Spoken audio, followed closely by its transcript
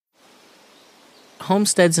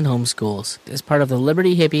Homesteads and Homeschools is part of the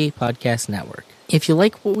Liberty Hippie Podcast Network. If you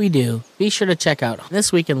like what we do, be sure to check out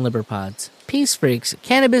This Week in Liberpods, Peace Freaks,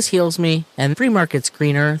 Cannabis Heals Me, and Free Market's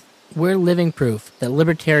Green Earth. We're living proof that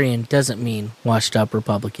libertarian doesn't mean washed up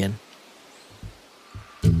Republican.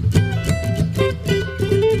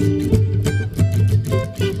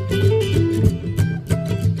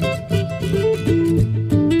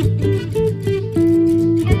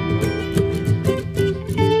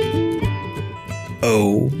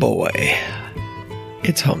 Oh boy,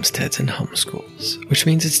 it's Homesteads and Homeschools, which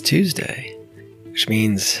means it's Tuesday, which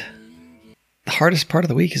means the hardest part of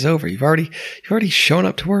the week is over. You've already shown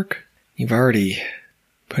up to work. You've already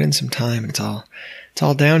put in some time, and it's all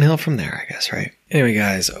downhill from there, I guess, right? Anyway,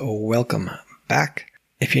 guys, welcome back.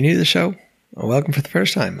 If you're new to the show, welcome for the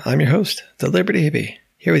first time. I'm your host, the Liberty Hippie,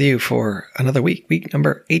 here with you for another week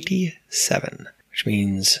number 87, which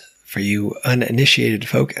means for you uninitiated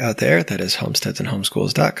folk out there, that is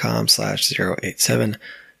homesteadsandhomeschools.com/087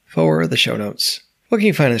 for the show notes. What can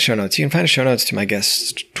you find in the show notes? You can find the show notes to my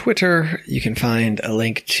guest's Twitter. You can find a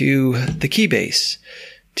link to the Keybase,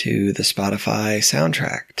 to the Spotify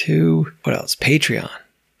soundtrack, to what else? Patreon.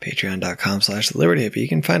 Patreon.com/libertyhippie. You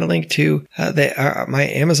can find a link to my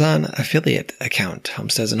Amazon affiliate account.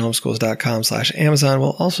 Homesteadsandhomeschools.com/Amazon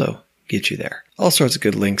will also get you there. All sorts of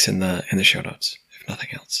good links in the show notes. Nothing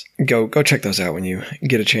else. Go check those out when you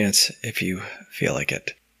get a chance if you feel like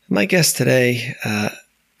it. My guest today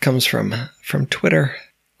comes from Twitter,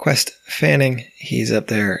 Quest Fanning. He's up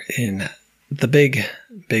there in the big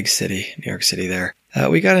city, New York City there.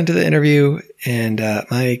 We got into the interview and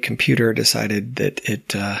my computer decided that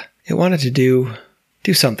it wanted to do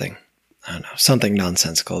something. I don't know, something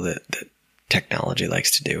nonsensical that technology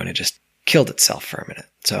likes to do, and it just killed itself for a minute.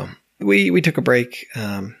 So we took a break.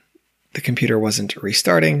 The computer wasn't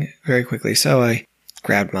restarting very quickly, so I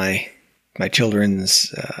grabbed my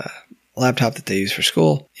children's laptop that they use for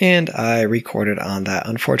school, and I recorded on that.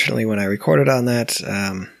 Unfortunately, when I recorded on that,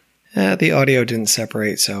 the audio didn't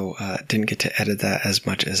separate, so didn't get to edit that as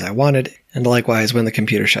much as I wanted. And likewise, when the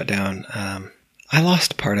computer shut down, I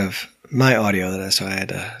lost part of my audio, so I had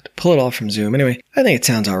to pull it all from Zoom. Anyway, I think it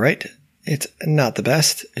sounds all right. It's not the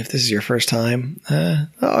best. If this is your first time, the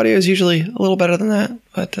audio is usually a little better than that.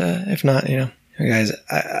 But if not, guys,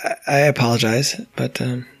 I apologize. But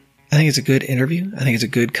I think it's a good interview. I think it's a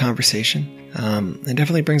good conversation. It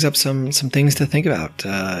definitely brings up some things to think about.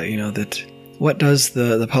 That what does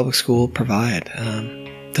the public school provide?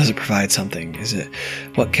 Does it provide something?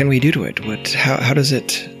 What can we do to it?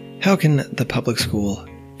 How can the public school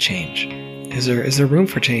change? Is there room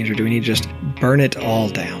for change, or do we need to just burn it all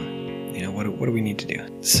down? What do we need to do?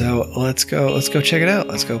 So let's go check it out.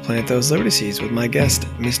 Let's go plant those Liberty Seeds with my guest,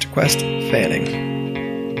 Mr. Quest Fanning.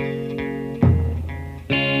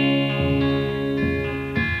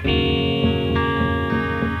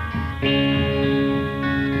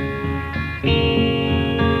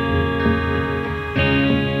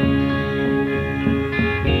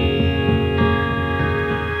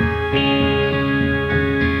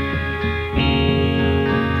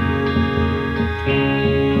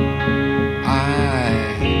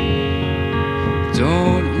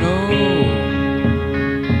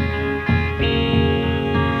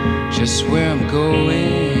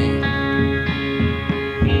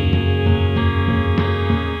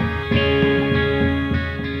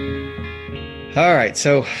 All right,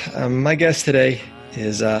 so my guest today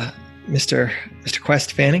is Mr.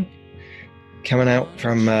 Quest Fanning, coming out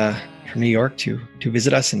from New York to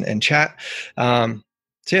visit us and chat. So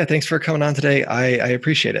yeah, thanks for coming on today. I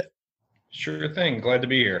appreciate it. Sure thing. Glad to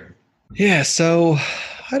be here. Yeah, so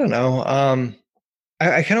I don't know.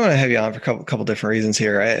 I kind of want to have you on for a couple different reasons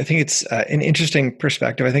here. I think it's an interesting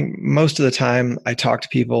perspective. I think most of the time I talk to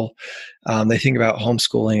people, they think about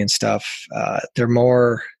homeschooling and stuff. They're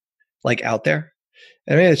more like out there.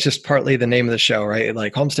 I mean, it's just partly the name of the show, right?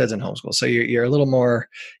 Like Homesteads and Homeschools. So you're a little more,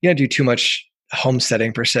 you don't do too much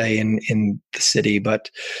homesteading per se in the city, but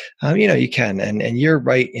you can, and you're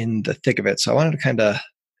right in the thick of it. So I wanted to kind of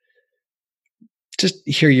just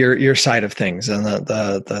hear your side of things and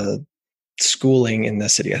the schooling in the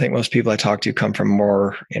city. I think most people I talk to come from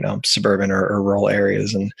more, suburban or rural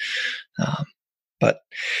areas, and but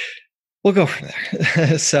we'll go from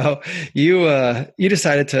there. So you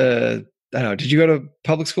decided to, I don't know, did you go to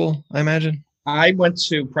public school, I imagine? I went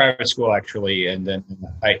to private school, actually, and then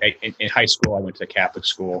in high school, I went to Catholic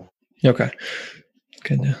school. Okay.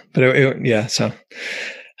 Good. But yeah, so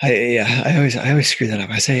I always screw that up.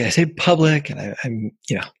 I say public, and I'm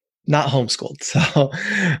not homeschooled. So,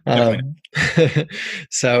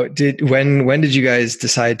 so when did you guys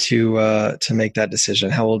decide to make that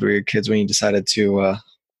decision? How old were your kids when you decided to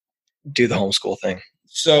do the homeschool thing?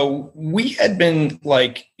 So we had been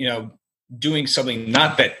like, doing something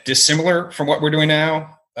not that dissimilar from what we're doing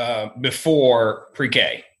now before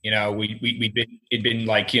pre-K. It'd been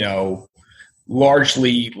like,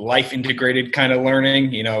 largely life integrated kind of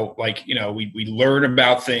learning, we learn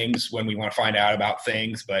about things when we want to find out about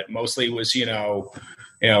things, but mostly it was,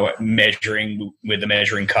 measuring with the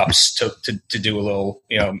measuring cups to do a little,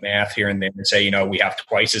 math here and there and say, we have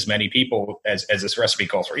twice as many people as this recipe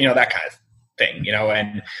calls for, that kind of thing,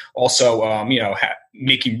 and also,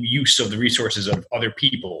 making use of the resources of other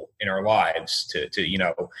people in our lives to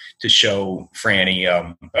show Franny,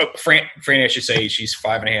 Franny, I should say, she's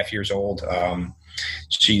 5.5 years old.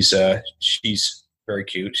 She's very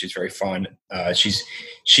cute. She's very fun.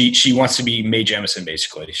 She wants to be Mae Jemison,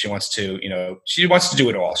 basically. She wants to do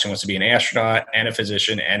it all. She wants to be an astronaut and a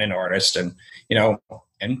physician and an artist, and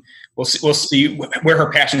we'll see where her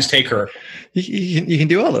passions take her. You can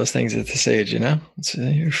do all those things at this age,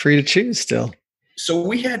 you're free to choose still. So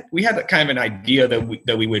we had that kind of an idea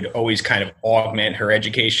that we would always kind of augment her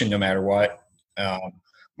education no matter what.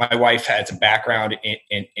 My wife has a background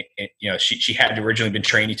in she had originally been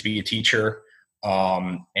training to be a teacher.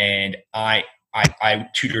 And I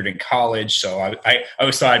tutored in college, so I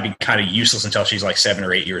always thought I'd be kind of useless until she's like 7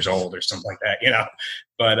 or 8 years old or something like that,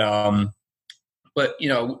 But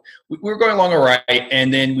we were going along all right,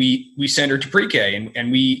 and then we sent her to pre-K,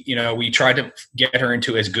 and we tried to get her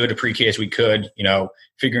into as good a pre-K as we could,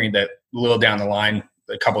 figuring that a little down the line,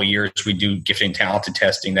 a couple of years, we do gifted talented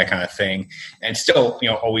testing, that kind of thing, and still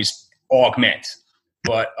always augment.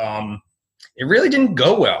 But it really didn't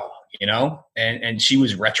go well, and she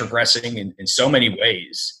was retrogressing in so many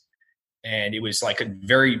ways, and it was like a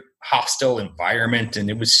very hostile environment, and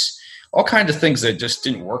it was all kinds of things that just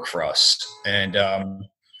didn't work for us. And,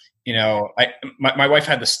 my wife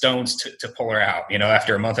had the stones to pull her out,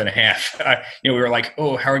 after a month and a half. We were like,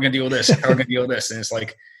 oh, how are we going to deal with this? How are we going to deal with this? And it's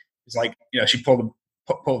like, she pulled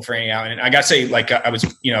Franny out. And I got to say, like I was,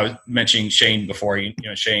 mentioning Shane before,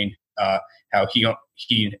 Shane, how he and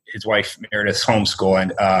his wife Meredith homeschool.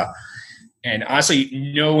 And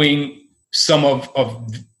honestly, knowing some of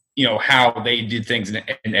how they did things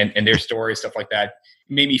and their story, stuff like that,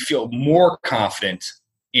 made me feel more confident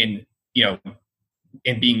in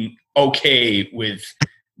being okay with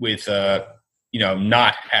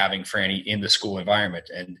not having Franny in the school environment.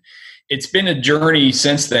 And it's been a journey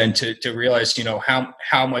since then to realize, how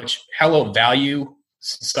little value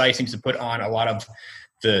society seems to put on a lot of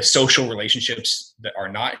the social relationships that are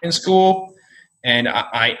not in school. And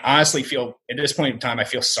I honestly feel at this point in time, I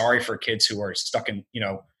feel sorry for kids who are stuck in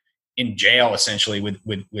jail, essentially, with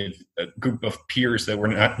a group of peers that were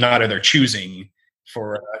not of their choosing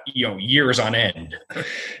for years on end.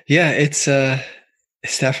 Yeah, it's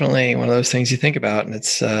definitely one of those things you think about, and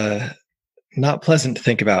it's not pleasant to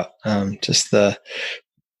think about. Just the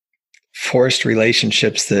forced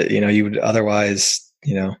relationships that you would otherwise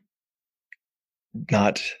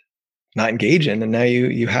not engage in, and now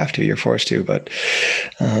you have to. You're forced to. But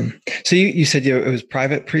so you said it was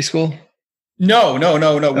private preschool. No.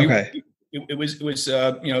 Okay. It was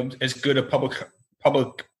as good a public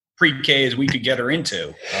pre-K as we could get her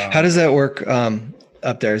into. How does that work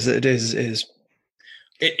up there? It depends.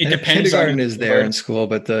 Kindergarten is there in school,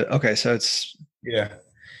 but so it's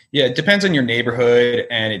it depends on your neighborhood,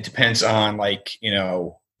 and it depends on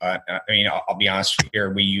I'll be honest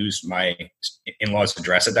here. We used my in-laws'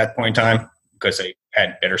 address at that point in time because they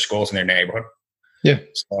had better schools in their neighborhood. Yeah.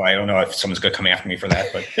 So I don't know if someone's going to come after me for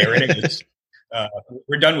that, but there it is.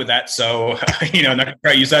 We're done with that. So, I'm not going to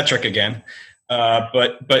try to use that trick again.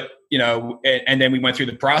 But and then we went through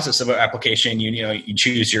the process of an application. You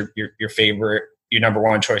choose your favorite, your number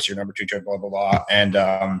one choice, your number two choice, blah, blah, blah. And,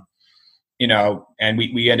 and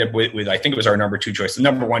we ended up with, I think it was our number two choice. The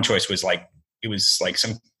number one choice was it was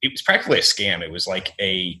practically a scam. It was a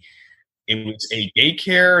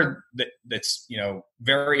daycare that's,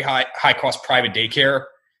 very high cost private daycare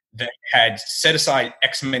that had set aside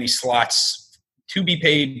X many slots to be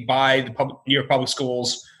paid by the New York public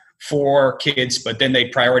schools for kids, but then they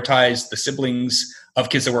prioritized the siblings of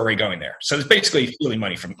kids that were already going there. So it's basically stealing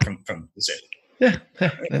money from the city. Yeah.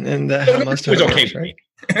 And that so most of it was okay works,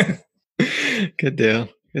 right? Good deal.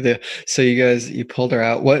 So you pulled her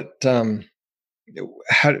out. What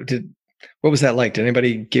was that like? Did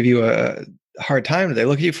anybody give you a hard time? Did they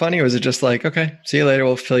look at you funny, or was it just like, okay, see you later,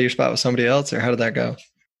 we'll fill your spot with somebody else? Or how did that go?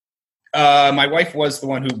 My wife was the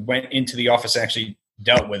one who went into the office and actually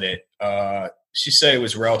dealt with it. she said it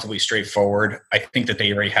was relatively straightforward. I think that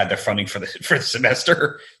they already had their funding for the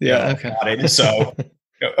semester. Yeah. Okay. So,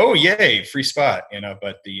 oh yay, free spot.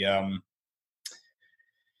 But the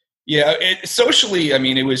socially, I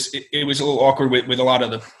mean, it was a little awkward with a lot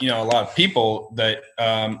of the a lot of people that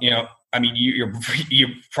I mean, you're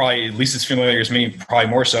probably at least as familiar as me, probably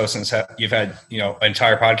more so since you've had an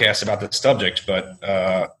entire podcast about this subject. But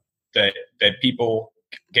that people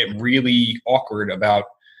get really awkward about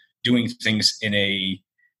doing things in a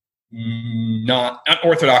not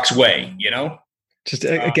unorthodox way, just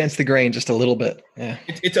against the grain, just a little bit. Yeah,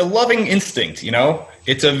 it's a loving instinct,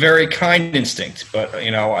 It's a very kind instinct, but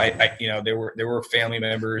I there were family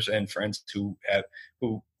members and friends who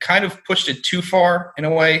kind of pushed it too far in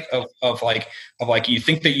a way of like you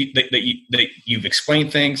think that you've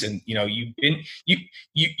explained things and you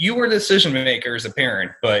were the decision maker as a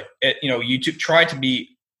parent, but you try to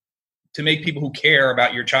make people who care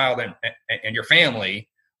about your child and your family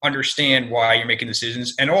understand why you're making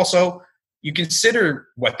decisions, and also you consider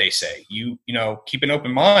what they say. You keep an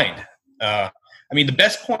open mind. I mean, the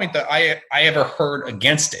best point that I ever heard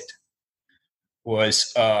against it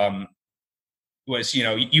was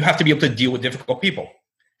you have to be able to deal with difficult people,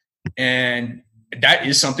 and that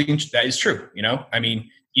is something that is true. I mean,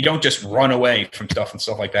 you don't just run away from stuff and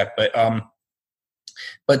stuff like that,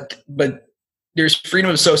 but there's freedom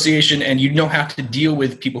of association, and you don't have to deal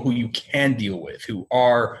with people who you can deal with, who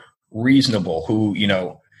are reasonable, who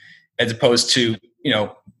as opposed to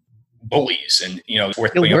bullies and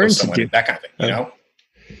fourth way with someone, that kind of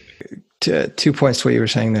thing. 2 points to what you were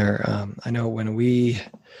saying there. I know when we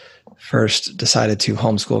first decided to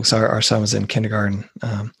homeschool, because our son was in kindergarten,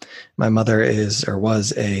 my mother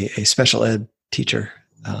was a special ed teacher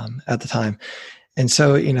at the time, and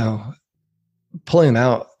so pulling him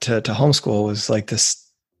out to homeschool was like this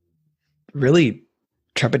really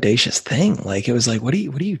trepidatious thing. Like it was like, what are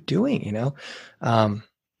you doing? And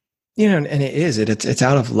it's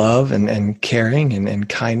out of love and caring and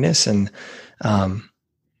kindness. And,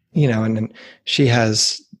 and she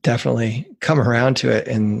has definitely come around to it.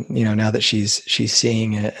 And, now that she's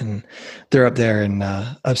seeing it, and they're up there in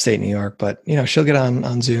upstate New York, but, she'll get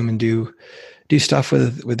on Zoom and do stuff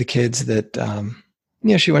with the kids that,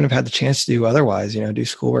 she wouldn't have had the chance to do otherwise, do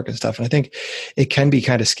schoolwork and stuff. And I think it can be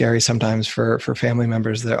kind of scary sometimes for family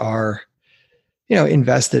members that are,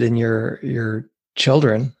 invested in your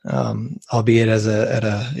children, albeit at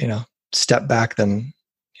a step back than,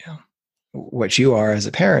 what you are as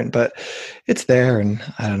a parent, but it's there. And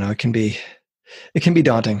I don't know, it can be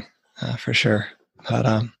daunting for sure. But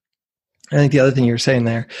I think the other thing you were saying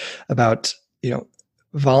there about,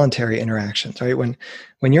 voluntary interactions, right? When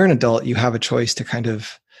you're an adult, you have a choice to kind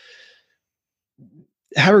of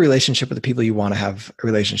have a relationship with the people you want to have a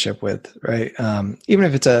relationship with, right? Even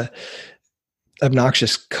if it's a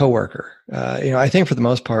obnoxious coworker. I think for the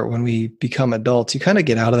most part, when we become adults, you kind of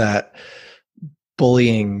get out of that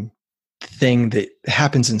bullying thing that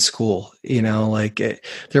happens in school,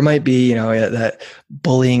 there might be, that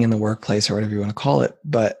bullying in the workplace or whatever you want to call it,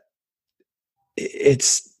 but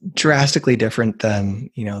it's drastically different than,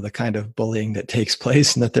 the kind of bullying that takes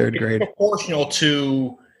place in the third grade. Proportional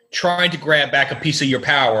to trying to grab back a piece of your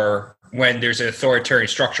power when there's an authoritarian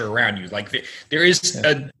structure around you. Like there is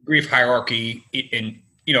a degree of hierarchy in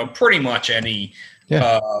pretty much any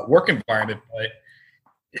work environment, but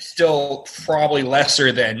it's still probably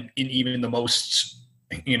lesser than in even the most,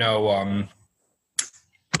 I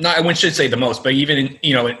wouldn't say the most, but even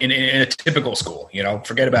in a typical school,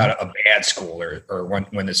 forget about a bad school or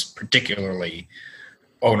when it's particularly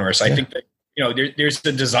onerous. I think that there's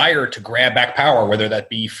a desire to grab back power, whether that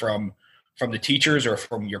be from the teachers or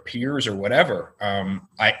from your peers or whatever.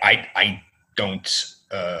 I don't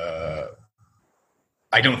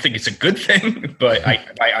think it's a good thing, but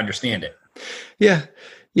I understand it. Yeah.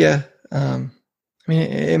 I mean,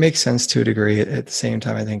 it makes sense to a degree. At the same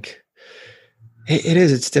time, I think it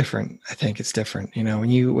is. It's different. I think it's different. When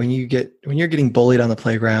you're getting bullied on the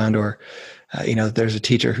playground, or there's a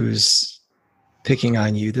teacher who's picking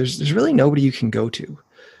on you, there's really nobody you can go to.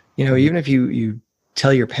 Even if you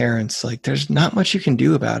tell your parents, like, there's not much you can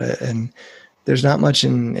do about it, and there's not much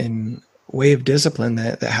in way of discipline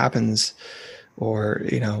that happens, or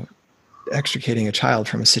extricating a child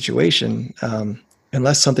from a situation,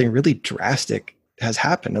 unless something really drastic has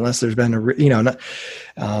happened, unless there's been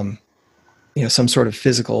some sort of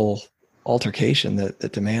physical altercation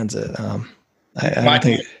that demands it.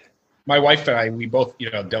 My wife and I, we both,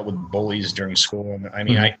 dealt with bullies during school. And I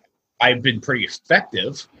mean, I've been pretty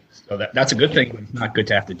effective, so that's a good thing. It's not good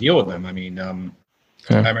to have to deal with them. I mean, I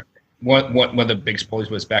remember one of the biggest bullies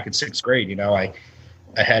was back in 6th grade.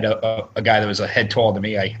 I had a guy that was a head taller than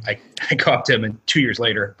me. I caught him and 2 years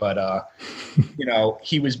later, but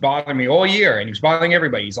he was bothering me all year, and he was bothering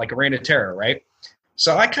everybody. He's like a reign of terror, right?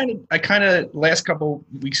 So I kind of last couple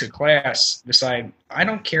weeks of class decide I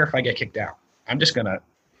don't care if I get kicked out. I'm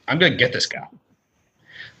gonna get this guy.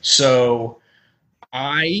 So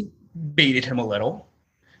I baited him a little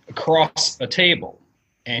across a table,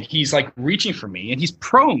 and he's like reaching for me, and he's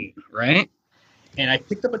prone, right? And I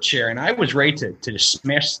picked up a chair, and I was ready to just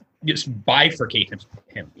bifurcate him,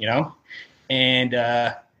 And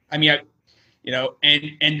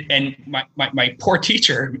my poor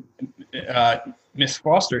teacher, Miss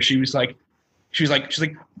Foster, she was like,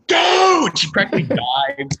 go! She practically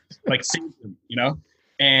dived, like saved him,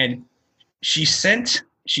 And she sent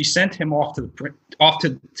him off to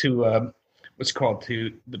what's called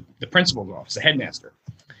to the principal's office, the headmaster.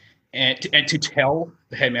 And to tell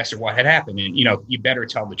the headmaster what had happened. And, you better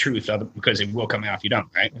tell the truth because it will come out if you don't,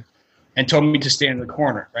 right? And told me to stand in the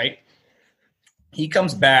corner, right? He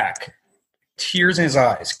comes back, tears in his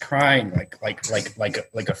eyes, crying like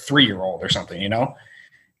a 3-year-old or something,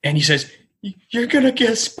 And he says, "You're going to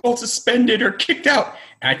get suspended or kicked out."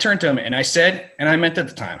 And I turned to him and I said, and I meant at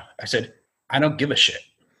the time, I said, "I don't give a shit."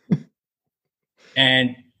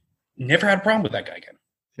 And never had a problem with that guy again.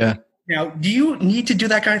 Yeah. Now, do you need to do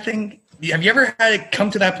that kind of thing? Have you ever had it come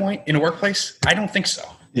to that point in a workplace? I don't think so.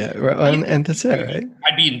 Yeah, and that's it, right?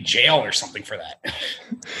 I'd be in jail or something for that.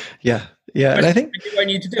 Yeah. And I think what do I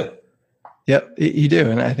need to do? Yep, you do.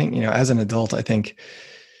 And I think, as an adult, I think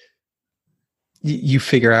you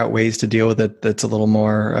figure out ways to deal with it that's a little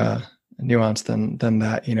more nuanced than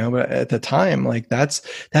that, But at the time, like that's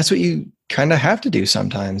what you kind of have to do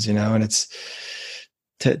sometimes, and it's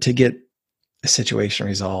to get a situation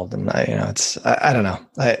resolved. And I don't know.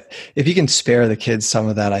 If you can spare the kids some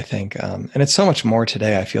of that, I think, and it's so much more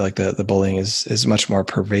today. I feel like the bullying is much more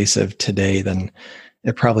pervasive today than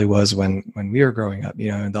it probably was when we were growing up,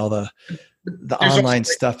 and all the online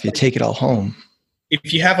stuff, you take it all home.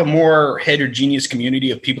 If you have a more heterogeneous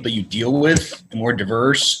community of people that you deal with, more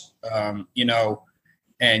diverse, and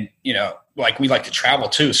like we like to travel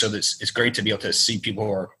too. So it's great to be able to see people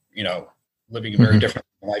who are, living a very different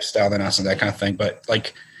lifestyle than us and that kind of thing. But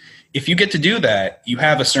like, if you get to do that, you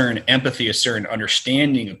have a certain empathy, a certain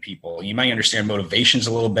understanding of people. You might understand motivations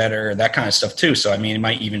a little better, that kind of stuff too. So, it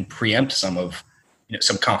might even preempt some of,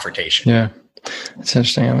 some confrontation. Yeah. It's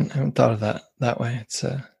interesting. I haven't thought of that way. It's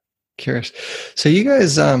curious. So you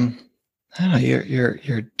guys, I don't know,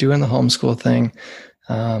 you're doing the homeschool thing.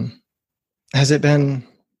 Have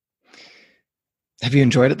you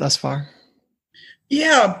enjoyed it thus far?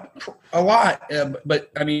 Yeah, a lot.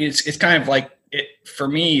 But it's kind of like for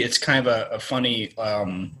me, it's kind of a funny,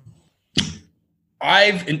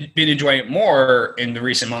 I've been enjoying it more in the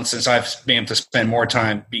recent months since I've been able to spend more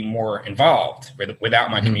time being more involved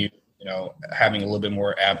without my community, having a little bit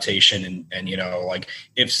more adaptation and like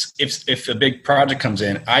if a big project comes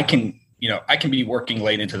in, I can be working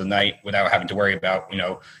late into the night without having to worry about,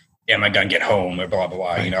 am I going to get home or blah, blah,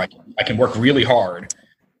 blah. Right. I can work really hard,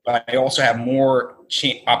 but I also have more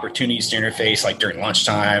opportunities to interface like during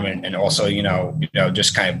lunchtime and also,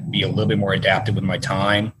 just kind of be a little bit more adaptive with my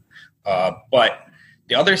time. But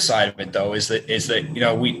the other side of it though, is that,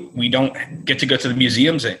 we don't get to go to the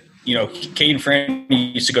museums and, Kate and Fran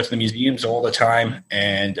used to go to the museums all the time.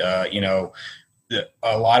 And, a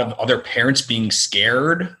lot of other parents being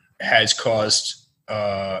scared has caused,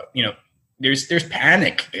 there's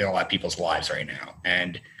panic in a lot of people's lives right now.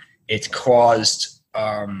 And it's caused,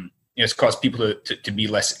 people to be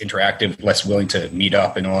less interactive, less willing to meet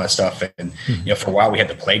up and all that stuff. And, for a while we had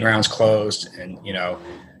the playgrounds closed and,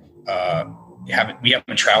 we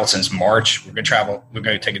haven't traveled since March. We're going to travel. We're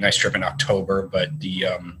going to take a nice trip in October, but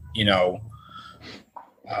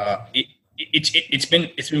it's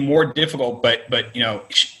been more difficult, but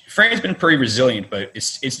Fran's been pretty resilient, but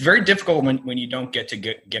it's very difficult when you don't get to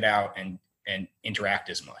get out and interact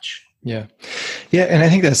as much. Yeah. Yeah. And I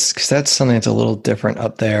think that's something that's a little different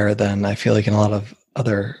up there than I feel like in a lot of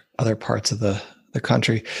other parts of the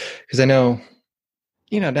country. Cause I know,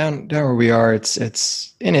 down where we are, it's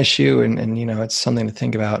an issue and, it's something to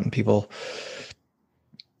think about, and people,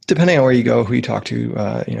 depending on where you go, who you talk to,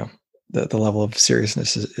 the level of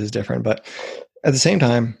seriousness is different, but at the same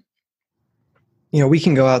time, we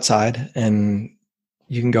can go outside and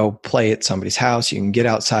you can go play at somebody's house. You can get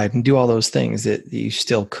outside and do all those things that you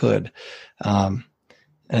still could. And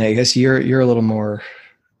I guess you're a little more,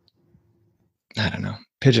 I don't know,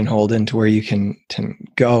 pigeonholed into where you can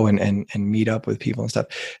go and meet up with people and stuff.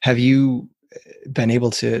 Have you been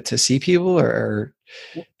able to see people or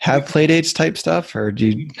have play dates type stuff, or do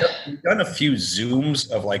you? We've done a few Zooms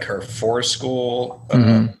of like her forest school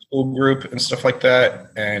Mm-hmm. school group and stuff like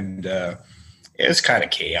that, and it was kind of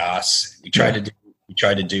chaos. We tried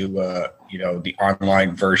to do the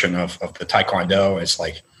online version of the Taekwondo. It's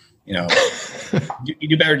like, you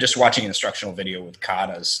do better just watching an instructional video with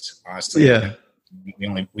katas. Honestly, Yeah,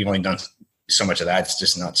 we've only done so much of that. It's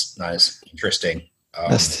just not as interesting.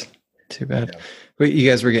 that's too bad. But you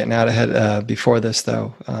guys were getting out ahead before this,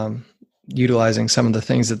 though. Utilizing some of the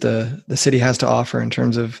things that the city has to offer in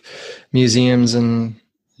terms of museums and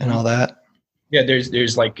all that. Yeah,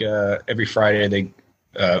 there's like every Friday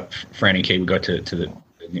Fran and Kay would go to the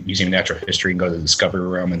Museum of Natural History and go to the Discovery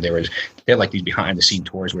Room, and they had like these behind the scene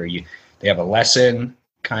tours where they have a lesson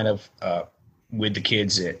kind of with the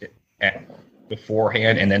kids at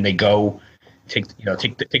beforehand, and then they go take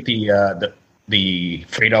the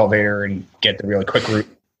freight elevator and get the really quick route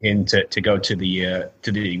in to go to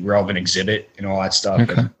the relevant exhibit and all that stuff.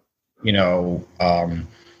 Okay.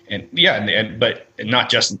 And but not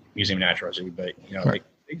just Museum of Natural History, but Right.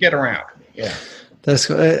 they get around. Yeah. That's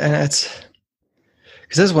cool. And that's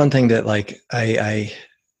because that's one thing that like I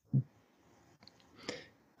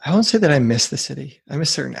won't say that I miss the city. I miss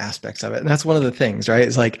certain aspects of it. And that's one of the things, right?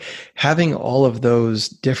 It's like having all of those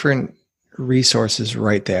different resources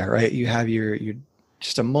right there, right? You have your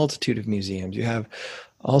just a multitude of museums. You have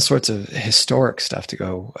all sorts of historic stuff to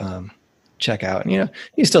go check out. And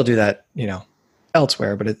you still do that,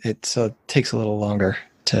 elsewhere, but it takes a little longer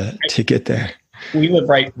to get there. We live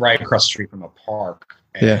right across the street from a park.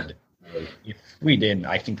 And Yeah. if we didn't,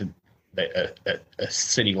 I think that a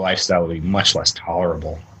city lifestyle would be much less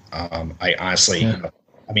tolerable. I honestly,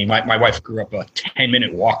 my wife grew up a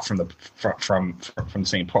 10-minute walk from the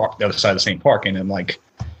same park, the other side of the same park, and I'm like,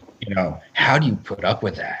 how do you put up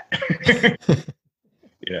with that?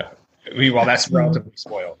 Yeah. Well, that's relatively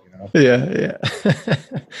spoiled, Yeah.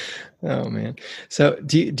 Oh man. So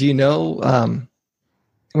do you know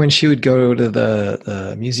when she would go to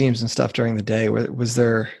the museums and stuff during the day, was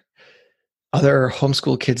there other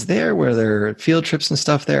homeschool kids there? Were there field trips and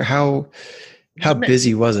stuff there? How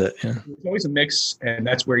busy was it? Yeah. It's always a mix, and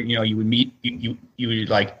that's where you would meet. You would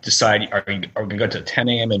like decide: are we going to go to 10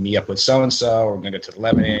 a.m. and meet up with so and so, or we're going to go to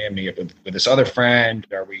 11 a.m. meet up with this other friend?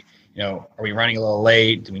 Are we running a little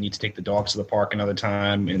late? Do we need to take the dogs to the park another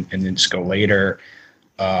time and then just go later?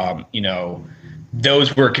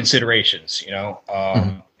 Those were considerations.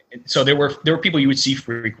 So there were people you would see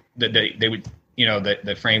that they would.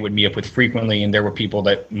 That Fran would meet up with frequently, and there were people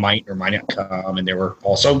that might or might not come, and there were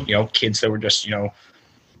also, kids that were just,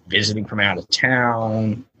 visiting from out of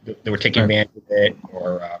town. They were taking advantage of it,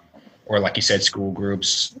 or like you said, school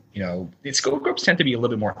groups. School groups tend to be a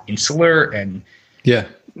little bit more insular, and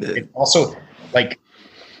it also like,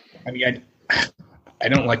 I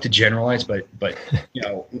don't like to generalize, but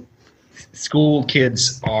school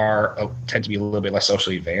kids tend to be a little bit less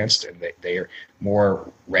socially advanced, and they are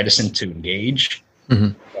more reticent to engage.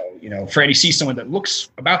 Mm-hmm. So, Freddie sees someone that looks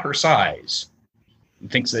about her size and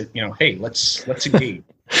thinks that, hey, let's engage.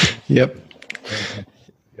 Yep. And,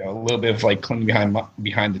 a little bit of like clinging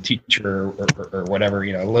behind the teacher or whatever,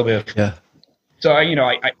 a little bit of, yeah. So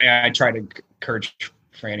I try to encourage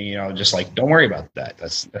Franny, just like, don't worry about that.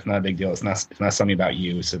 That's not a big deal. It's not something about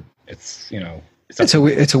you. So it's it's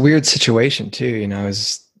a weird situation too,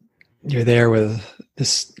 as you're there with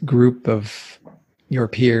this group of your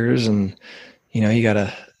peers, and you got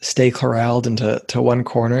to stay corralled into one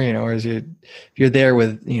corner, whereas if you're there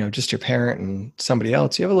with just your parent and somebody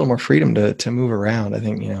else, you have a little more freedom to move around. I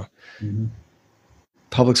think Mm-hmm.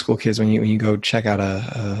 Public school kids, when you go check out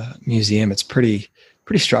a museum, it's pretty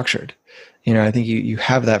structured. I think you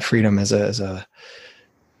have that freedom as a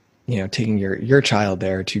taking your child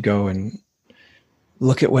there to go and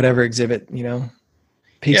look at whatever exhibit,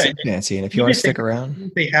 piques their fancy. And if you want to stick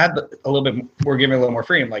around, they had a little bit more, given a little more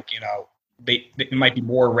freedom, like, they might be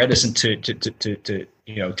more reticent to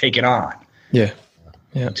take it on. Yeah.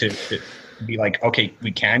 To be like, okay,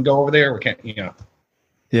 we can go over there. We can't,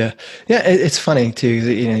 Yeah. It's funny too.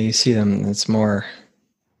 You see them, it's more,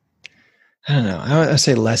 I don't know. I would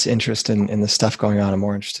say less interest in the stuff going on and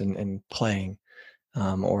more interest in playing,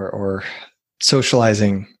 or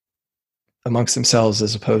socializing amongst themselves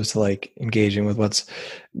as opposed to like engaging with what's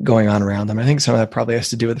going on around them. I think some of that probably has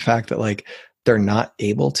to do with the fact that like they're not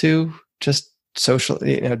able to just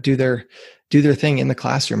do their thing in the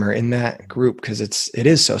classroom or in that group because it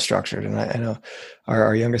is so structured. And I know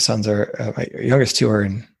our youngest sons my youngest two are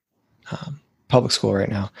in public school right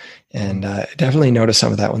now, and definitely notice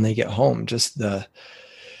some of that when they get home.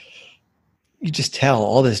 You just tell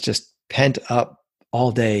all this just pent up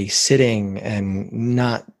all day sitting and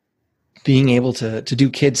not being able to do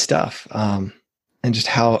kid stuff, and just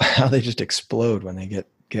how they just explode when they get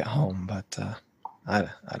home. But I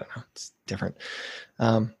don't know, it's different.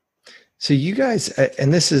 So you guys,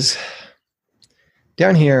 and this is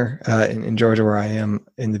down here in Georgia, where I am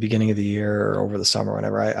in the beginning of the year or over the summer,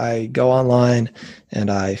 whenever I go online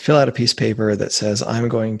and I fill out a piece of paper that says I'm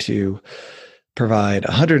going to provide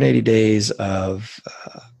 180 days of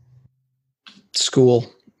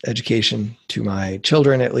school education to my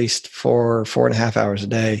children, at least 4.5 hours a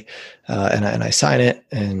day. And I sign it,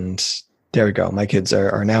 and there we go. My kids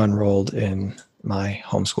are now enrolled in my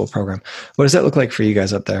homeschool program. What does that look like for you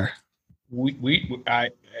guys up there? Do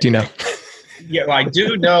you know? Yeah, well, I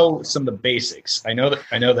do know some of the basics. I know that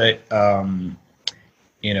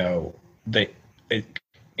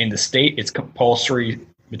in the state it's compulsory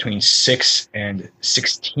between 6 and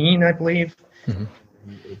 16, I believe. Mm-hmm.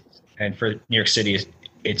 And for New York City,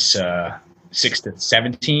 it's 6 to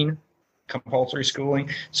 17 compulsory schooling.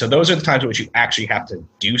 So those are the times in which you actually have to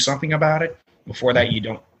do something about it. Before that, you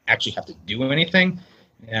don't actually have to do anything.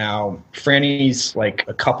 Now, Franny's like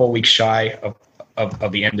a couple weeks shy of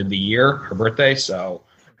the end of the year, her birthday. So,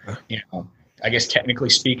 I guess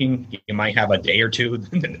technically speaking, you might have a day or two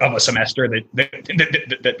of a semester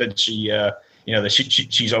that she, that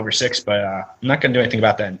she's over 6. But I'm not going to do anything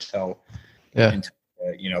about that until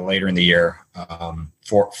later in the year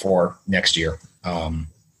for next year.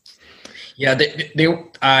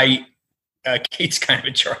 Kate's kind of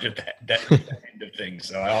in charge of that end of things,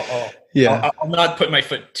 so I'll not put my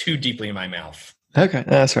foot too deeply in my mouth. Okay,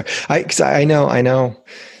 that's right. Because I know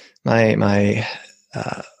my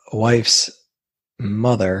wife's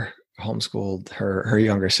mother homeschooled her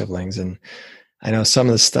younger siblings, and I know some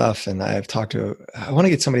of the stuff. And I've talked to. I want to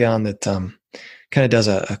get somebody on that kind of does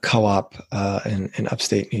a co-op in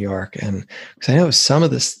upstate New York, and because I know some of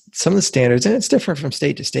the standards, and it's different from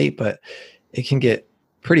state to state, but it can get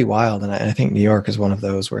pretty wild. And I think New York is one of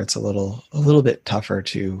those where it's a little bit tougher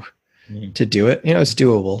to do it. It's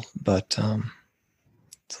doable, but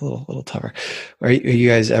it's a little tougher. Are you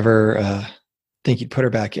guys ever think you'd put her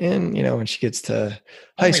back in, when she gets to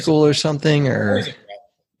high school or something? Or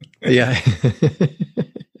yeah.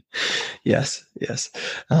 Yes.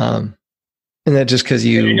 And that just because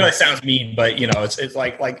it sounds mean, but it's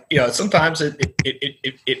like sometimes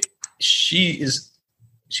she's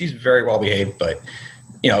very well behaved, but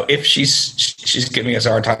if she's giving us a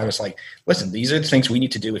hard time, it's like, listen, these are the things we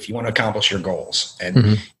need to do if you want to accomplish your goals.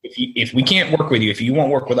 And if we can't work with you, if you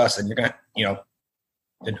won't work with us, then you're going to,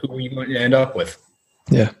 then who are you going to end up with?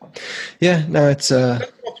 Yeah. Yeah. No, it's too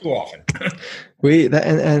often.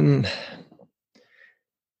 and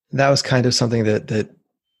that was kind of something that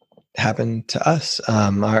happened to us.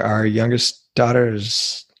 Our youngest daughter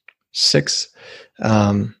is 6.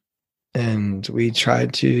 And we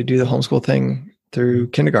tried to do the homeschool thing through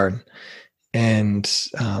kindergarten, and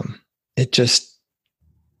it just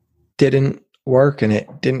didn't work, and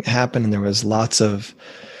it didn't happen. And there was lots of,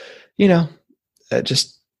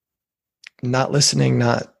 just not listening,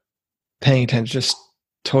 not paying attention, just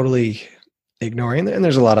totally ignoring. And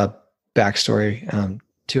there's a lot of backstory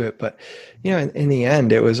to it, but in the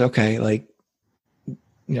end, it was okay. Like,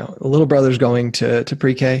 the little brother's going to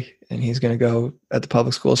pre-K, and he's going to go at the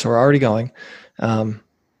public school, so we're already going.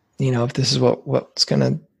 If this is what's going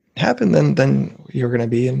to happen, then you're going to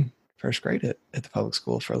be in first grade at the public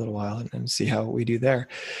school for a little while and see how we do there.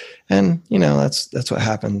 And that's what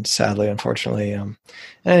happened, sadly, unfortunately. And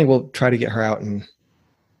I think we'll try to get her out, and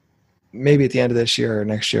maybe at the end of this year or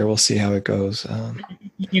next year, we'll see how it goes.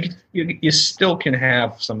 You still can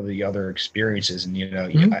have some of the other experiences, and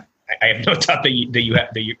I have no doubt that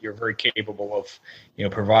you're very capable of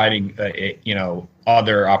providing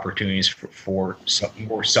other opportunities for some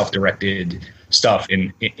more self-directed stuff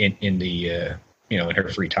in the in her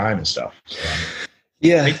free time and stuff. So,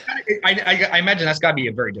 yeah, I imagine that's got to be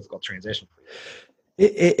a very difficult transition for you.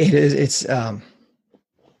 It is.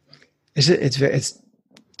 It's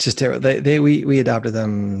just terrible. We adopted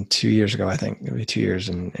them 2 years ago. I think it'll be 2 years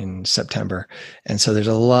in September, and so there's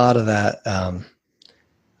a lot of that.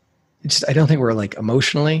 I don't think we're like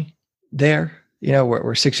emotionally there.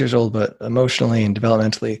 We're 6 years old, but emotionally and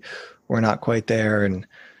developmentally, we're not quite there. And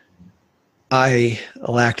I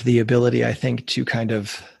lacked the ability, I think, to kind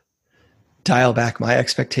of dial back my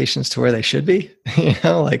expectations to where they should be.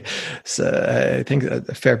 So I think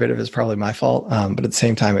a fair bit of it is probably my fault. But at the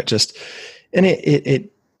same time, it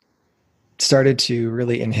started to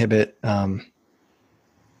really inhibit the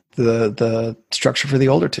structure for the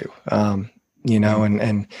older two. And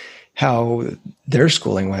how their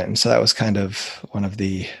schooling went. And so that was kind of one of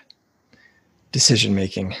the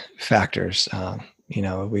decision-making factors. We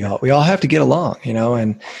all have to get along,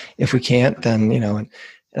 and if we can't, then, and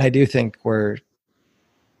I do think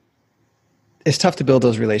it's tough to build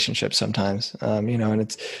those relationships sometimes, and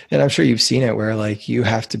I'm sure you've seen it where like you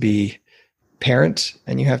have to be parent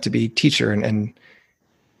and you have to be teacher, and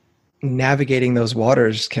navigating those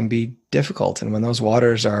waters can be difficult. And when those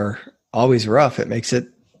waters are always rough, it makes it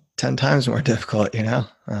 10 times more difficult,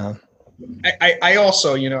 I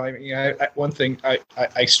also, one thing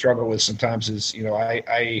I struggle with sometimes is,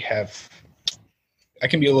 I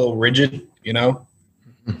can be a little rigid, and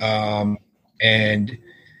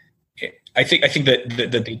I think that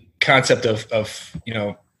the concept of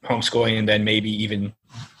homeschooling, and then maybe even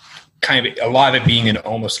kind of a lot of it being an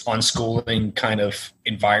almost unschooling kind of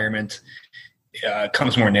environment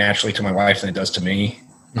comes more naturally to my wife than it does to me.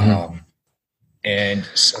 Mm-hmm. And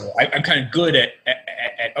so I'm kind of good at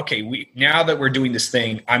okay, now that we're doing this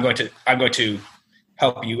thing, I'm going to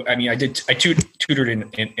help you. I mean, I tutored in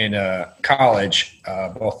college,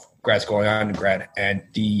 both grad school and undergrad, and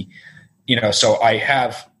so I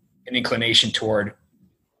have an inclination toward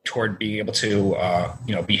being able to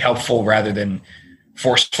be helpful rather than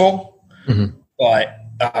forceful. Mm-hmm. But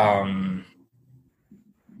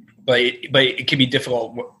it can be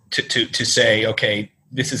difficult to say, okay,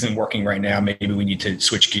 this isn't working right now. Maybe we need to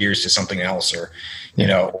switch gears to something else, or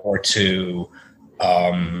or to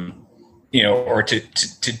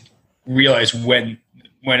realize when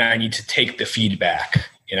I need to take the feedback,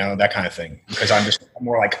 that kind of thing. Because I'm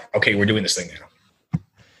more like, okay, we're doing this thing now.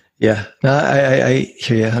 Yeah, no, I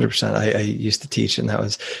hear you 100%. I used to teach, and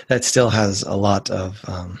that still has a lot of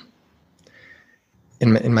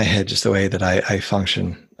in my head, just the way that I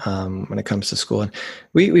function when it comes to school. And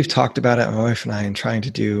we've talked about it, my wife and I, and trying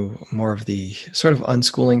to do more of the sort of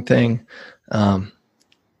unschooling thing, and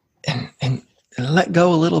let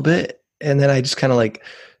go a little bit, and then I just kind of like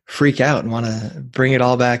freak out and want to bring it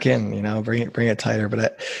all back in, bring it tighter.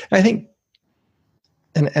 But I think,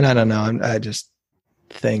 and I don't know, I just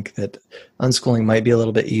think that unschooling might be a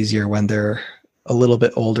little bit easier when they're a little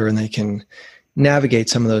bit older and they can navigate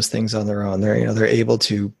some of those things on their own. They're able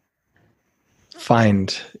to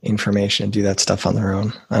find information and do that stuff on their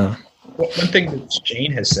own. I don't know. Well, one thing that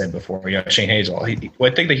Shane has said before, Shane Hazel,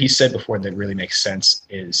 one thing that he said before that really makes sense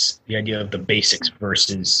is the idea of the basics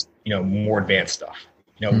versus, more advanced stuff.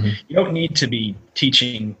 Mm-hmm. You don't need to be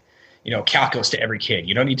teaching, calculus to every kid.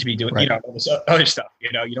 You don't need to be doing, right, all this other stuff.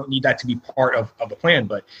 You don't need that to be part of the plan,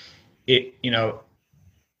 but it, in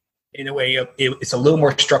a way, it's a little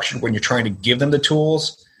more structured when you're trying to give them the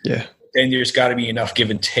tools. Yeah. Then there's got to be enough give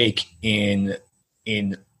and take in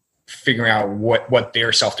figuring out what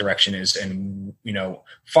their self-direction is, and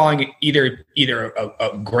following either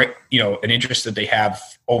a great an interest that they have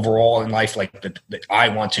overall in life, like that I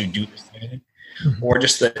want to do this thing, mm-hmm, or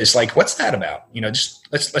just that it's like, what's that about? Just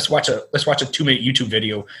let's watch a 2-minute YouTube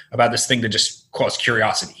video about this thing that just caused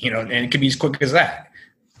curiosity, and it can be as quick as that.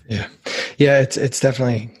 Yeah, it's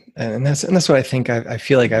definitely, and that's what I think. I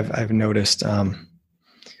feel like I've noticed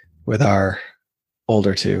with our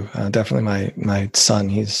older two, definitely my son,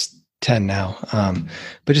 he's 10 now,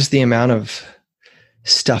 but just the amount of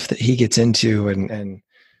stuff that he gets into, and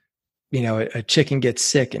a chicken gets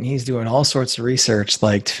sick and he's doing all sorts of research,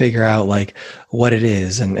 like to figure out like what it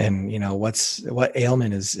is, and what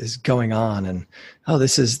ailment is going on, and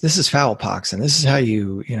this is fowl pox, and this is how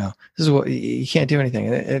this is what you can't do anything,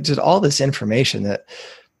 and it's just all this information that,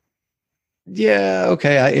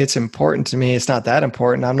 it's important to me. It's not that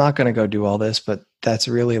important. I'm not going to go do all this, but that's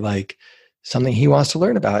really like something he wants to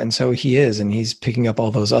learn about. And so he is, and he's picking up all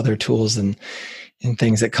those other tools and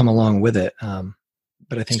things that come along with it.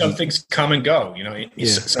 But I think some things come and go,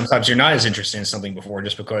 sometimes you're not as interested in something before,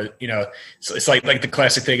 just because, it's like the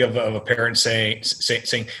classic thing of a parent saying,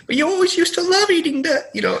 but you always used to love eating that,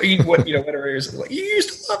 whatever it is. Like, you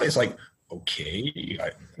used to love it. It's like, okay,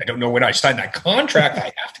 I don't know when I signed that contract,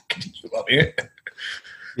 I have to continue loving it.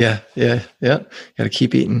 Yeah. Got to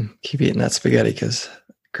keep eating that spaghetti because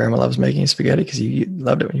Grandma loves making spaghetti because you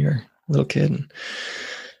loved it when you were a little kid. And,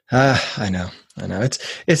 I know.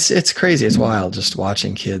 It's crazy. It's wild just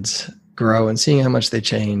watching kids grow and seeing how much they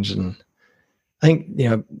change. And I think,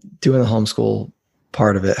 doing the homeschool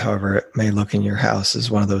part of it, however it may look in your house, is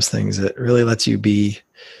one of those things that really lets you be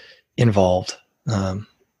involved.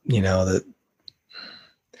 That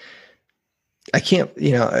I can't,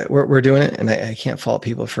 we're doing it, and I can't fault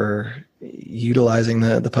people for utilizing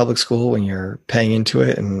the public school when you're paying into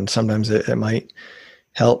it. And sometimes it might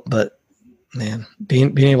help, but man,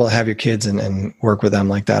 being able to have your kids and work with them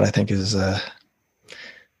like that, I think is, I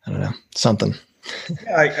don't know, something.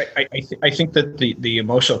 Yeah, I think that the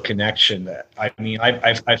emotional connection that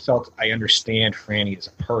I've felt I understand Franny as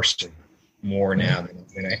a person more now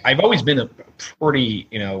than I've always been a pretty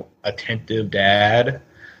attentive dad,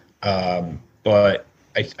 but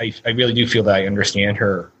I really do feel that I understand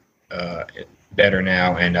her better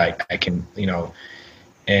now, and I can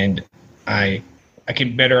and I I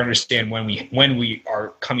can better understand when we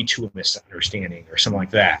are coming to a misunderstanding or something like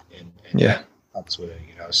that, and Yeah. that helps with it,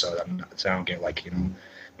 so I don't get like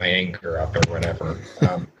my anger up or whatever.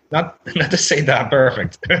 Not to say that I'm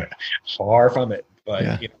perfect, far from it, but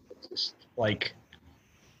Yeah. it's just like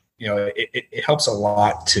it helps a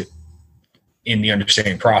lot to in the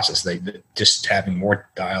understanding process. They just having more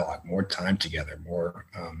dialogue, more time together, more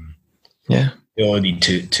Yeah. ability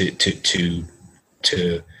to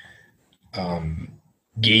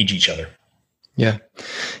gauge each other. Yeah.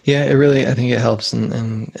 Yeah. It really, I think it helps. And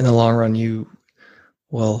in the long run,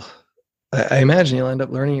 I imagine you'll end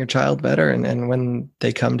up learning your child better. And when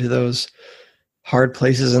they come to those hard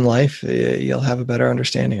places in life, you'll have a better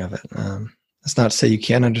understanding of it. That's not to say you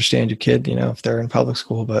can't understand your kid, if they're in public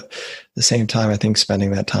school, but at the same time, I think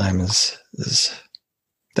spending that time is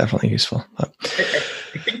definitely useful. I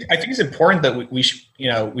think it's important that we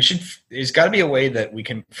should, there's got to be a way that we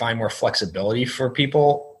can find more flexibility for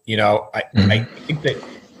people. I think that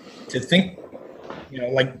to think,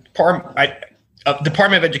 Department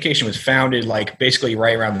of Education was founded like basically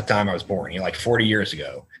right around the time I was born, like 40 years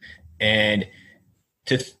ago. And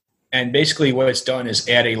basically what it's done is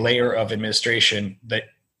add a layer of administration that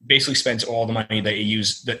basically spends all the money that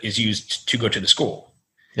is used to go to the school.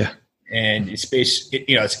 Yeah. And it's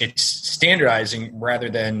it's standardizing rather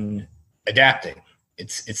than adapting.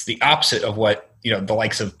 It's the opposite of what, the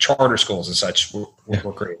likes of charter schools and such were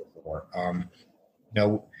created for.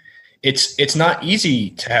 It's not easy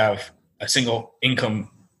to have a single income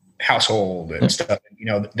household and stuff.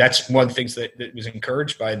 That's one of the things that was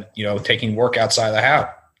encouraged by, taking work outside of the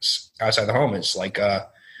house, outside the home. It's like,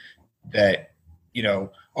 that, the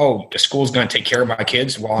school's going to take care of my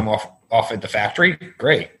kids while I'm off at the factory.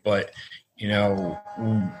 Great. But,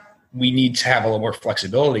 we need to have a little more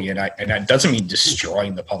flexibility, and that doesn't mean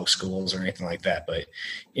destroying the public schools or anything like that, but,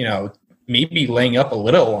 maybe laying up a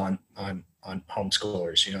little on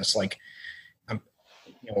homeschoolers. It's like, I'm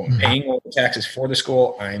paying all the taxes for the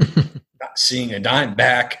school. I'm not seeing a dime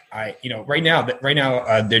back. Right now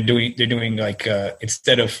they're doing like,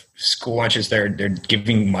 instead of school lunches, they're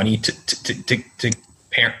giving money to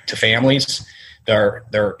families that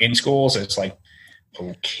are in schools. It's like,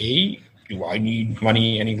 okay, do I need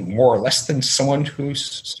money any more or less than someone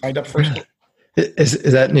who's signed up for school?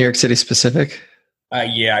 Is that New York City specific?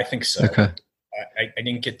 Yeah, I think so. Okay. I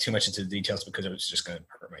didn't get too much into the details because it was just going to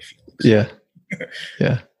hurt my feelings. Yeah.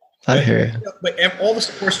 Yeah. I hear you. But all the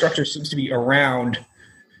support structure seems to be around,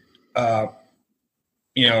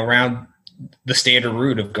 around the standard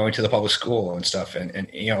route of going to the public school and stuff. And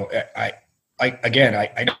I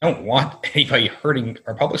don't want anybody hurting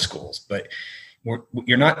our public schools, but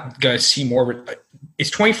you're not going to see more. It's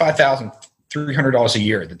 $25,300 a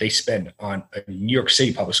year that they spend on a New York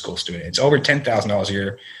City public school student. It's over $10,000 a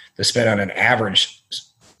year to spend on an average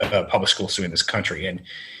public school student in this country. And,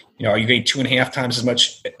 are you getting 2.5 times as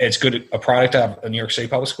much as good a product out of a New York City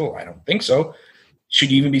public school? I don't think so.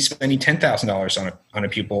 Should you even be spending $10,000 on a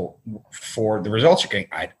pupil for the results you're getting?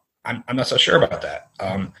 I'm not so sure about that.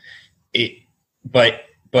 But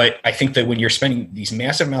I think that when you're spending these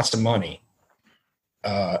massive amounts of money,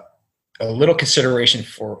 a little consideration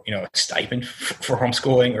for a stipend for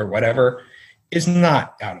homeschooling or whatever is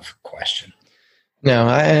not out of question. No,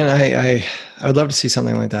 I would love to see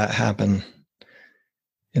something like that happen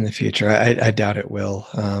in the future. I doubt it will.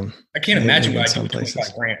 I can't imagine why I do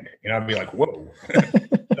 $25,000. I'd be like, whoa,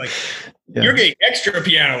 like You're getting extra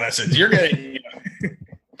piano lessons. You're getting.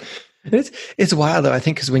 It's wild though. I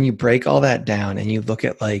think because when you break all that down and you look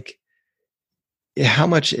at like how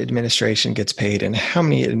much administration gets paid and how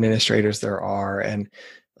many administrators there are, and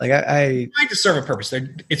like I like to serve a purpose.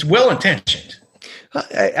 It's well intentioned.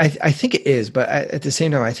 I think it is, but at the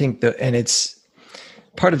same time, I think and it's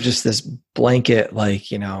part of just this blanket, like,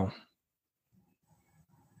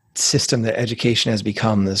 system that education has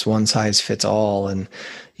become, this one size fits all. And,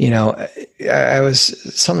 I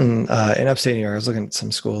was in upstate New York, I was looking at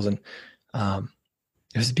some schools, and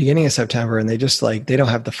it was the beginning of September, and they just they don't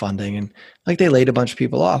have the funding, and like they laid a bunch of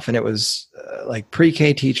people off, and it was like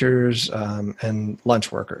pre-K teachers and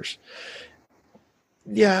lunch workers.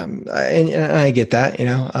 Yeah. And I get that,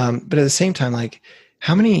 but at the same time, like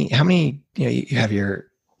how many, you have your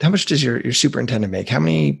how much does your superintendent make? How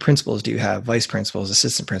many principals do you have? Vice principals,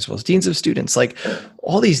 assistant principals, deans of students, like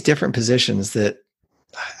all these different positions that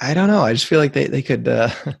I don't know. I just feel like they could.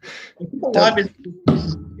 A lot of it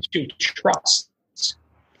is to trust.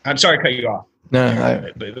 I'm sorry to cut you off.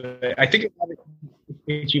 No, but I think a lot of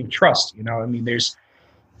it is you trust. I mean, there's,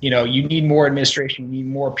 you need more administration. You need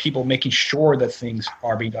more people making sure that things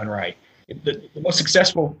are being done right. The most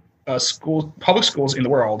successful public schools in the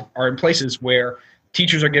world are in places where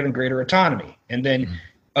teachers are given greater autonomy, and then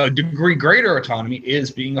a degree greater autonomy is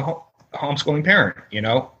being a homeschooling parent.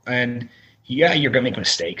 And yeah, you're going to make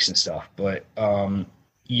mistakes and stuff, but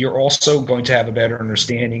you're also going to have a better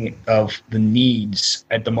understanding of the needs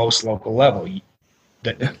at the most local level.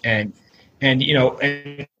 And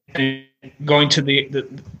going to the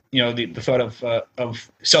thought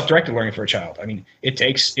of self-directed learning for a child. I mean,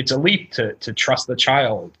 it's a leap to trust the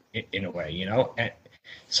child in a way, And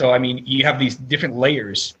so, I mean, you have these different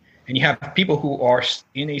layers, and you have people who are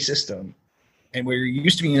in a system, and where you're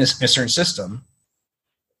used to being in a certain system.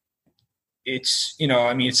 It's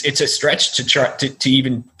it's a stretch to try to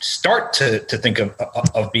even start to think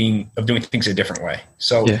of doing things a different way.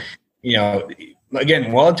 So,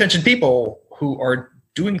 again, well-intentioned people who are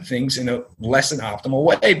doing things in a less than optimal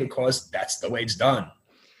way because that's the way it's done.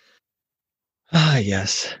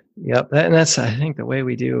 Yes. Yep. And that's, I think, the way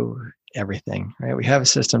we do everything, right? We have a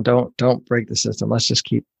system. Don't break the system. Let's just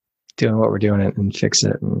keep doing what we're doing and fix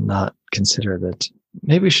it, and not consider that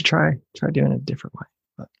maybe we should try doing it a different way.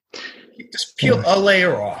 But just peel a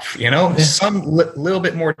layer off, some little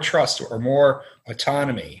bit more trust or more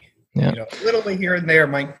autonomy. A little bit here and there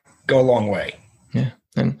might go a long way. Yeah.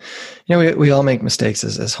 And, we all make mistakes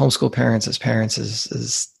as homeschool parents, as parents,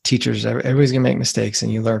 as teachers. Everybody's going to make mistakes,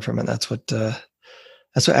 and you learn from it. That's what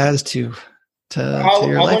adds to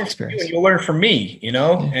your life experience. You'll learn from me,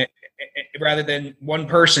 and rather than one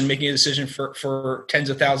person making a decision for tens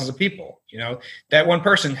of thousands of people. That one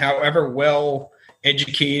person, however well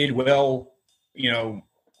educated,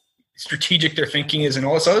 strategic their thinking is and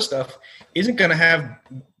all this other stuff, isn't going to have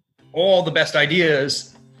all the best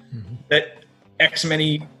ideas that X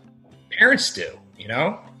many parents do,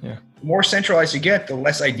 Yeah. The more centralized you get, the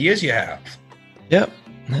less ideas you have. Yep.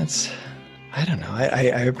 I don't know.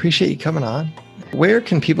 I appreciate you coming on. Where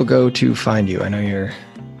can people go to find you? I know you're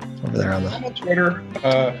over there I'm on Twitter,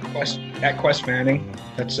 at Quest Manning.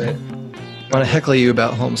 That's it. I want to heckle you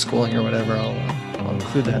about homeschooling or whatever, I'll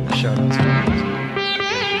include that in the show notes.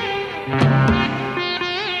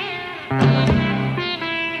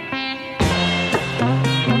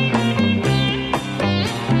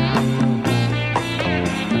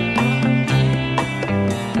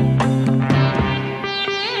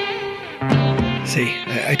 See,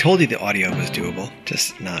 I told you the audio was doable,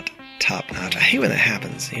 just not top notch. I hate when that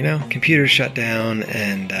happens, Computers shut down,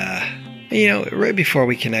 and right before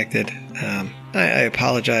we connected, I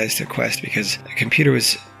apologized to Quest because the computer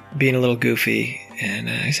was being a little goofy, and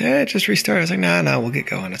I said, just restart. I was like, no, we'll get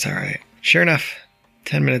going. It's all right. Sure enough,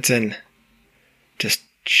 10 minutes in, just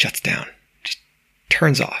shuts down, just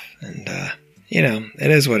turns off. And,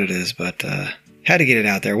 it is what it is, but had to get it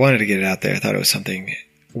out there, wanted to get it out there. I thought it was something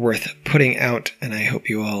worth putting out, and I hope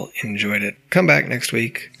you all enjoyed it. Come back next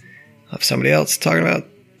week. I'll have somebody else talking about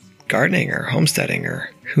gardening or homesteading or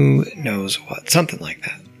who knows what. Something like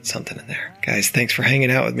that. Something in there. Guys, thanks for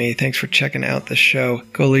hanging out with me. Thanks for checking out the show.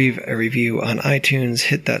 Go leave a review on iTunes.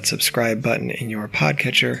 Hit that subscribe button in your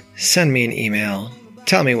podcatcher. Send me an email.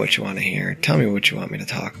 Tell me what you want to hear. Tell me what you want me to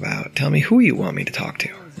talk about. Tell me who you want me to talk to.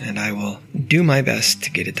 And I will do my best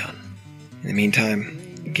to get it done. In the meantime,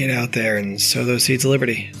 get out there and sow those seeds of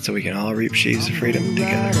liberty so we can all reap sheaves of freedom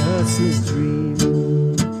together.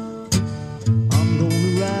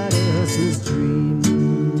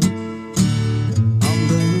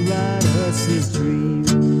 Dream.